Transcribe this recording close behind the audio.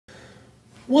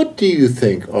What do you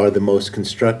think are the most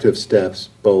constructive steps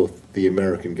both the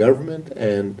American government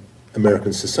and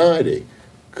American society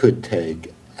could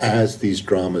take as these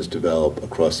dramas develop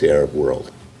across the Arab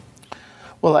world?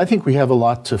 Well, I think we have a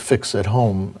lot to fix at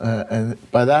home. And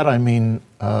by that I mean,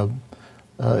 in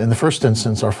the first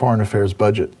instance, our foreign affairs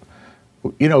budget.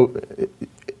 You know,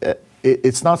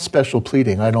 it's not special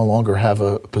pleading. I no longer have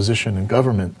a position in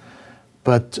government.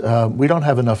 But we don't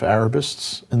have enough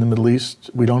Arabists in the Middle East.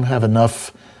 We don't have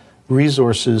enough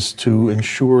resources to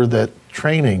ensure that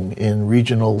training in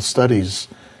regional studies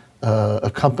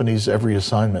accompanies every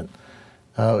assignment.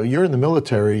 You're in the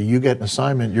military, you get an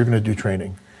assignment, you're going to do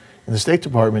training. In the State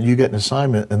Department, you get an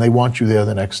assignment and they want you there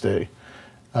the next day.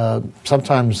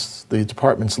 Sometimes the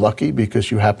department's lucky because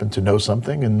you happen to know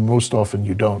something, and most often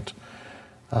you don't.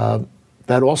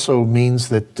 That also means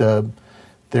that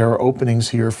there are openings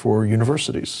here for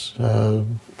universities.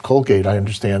 Colgate, I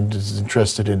understand, is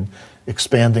interested in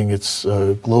expanding its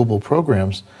global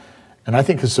programs, and I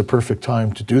think it's the perfect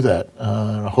time to do that.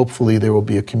 Hopefully there will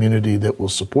be a community that will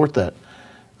support that.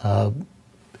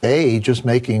 Just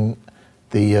making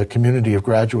the community of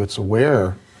graduates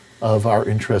aware of our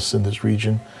interests in this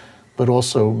region, but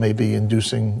also maybe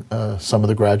inducing some of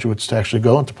the graduates to actually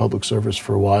go into public service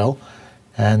for a while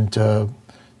and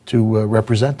to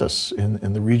represent us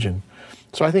in the region.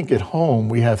 So I think at home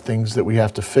we have things that we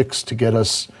have to fix to get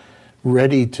us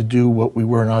ready to do what we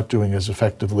were not doing as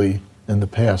effectively in the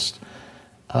past.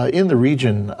 In the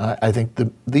region, I think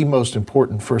the most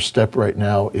important first step right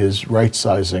now is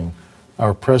right-sizing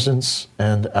our presence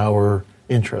and our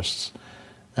interests.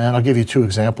 And I'll give you two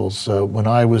examples. When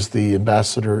I was the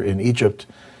ambassador in Egypt,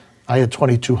 I had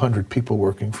 2,200 people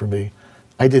working for me.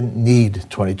 I didn't need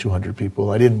 2,200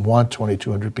 people. I didn't want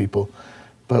 2,200 people.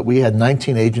 But we had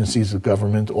 19 agencies of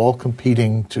government all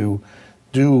competing to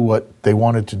do what they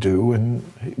wanted to do. And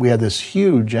we had this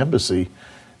huge embassy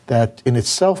that in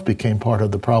itself became part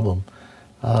of the problem.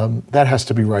 That has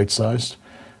to be right-sized.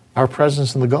 Our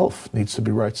presence in the Gulf needs to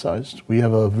be right-sized. We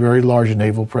have a very large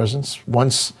naval presence.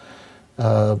 Once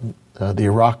the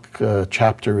Iraq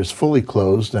chapter is fully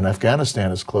closed and Afghanistan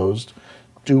is closed,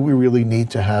 do we really need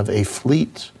to have a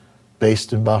fleet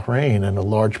based in Bahrain and a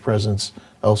large presence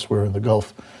elsewhere in the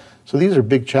Gulf? So these are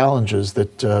big challenges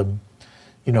that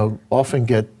often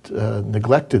get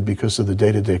neglected because of the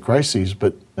day-to-day crises,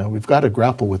 but we've got to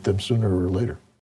grapple with them sooner or later.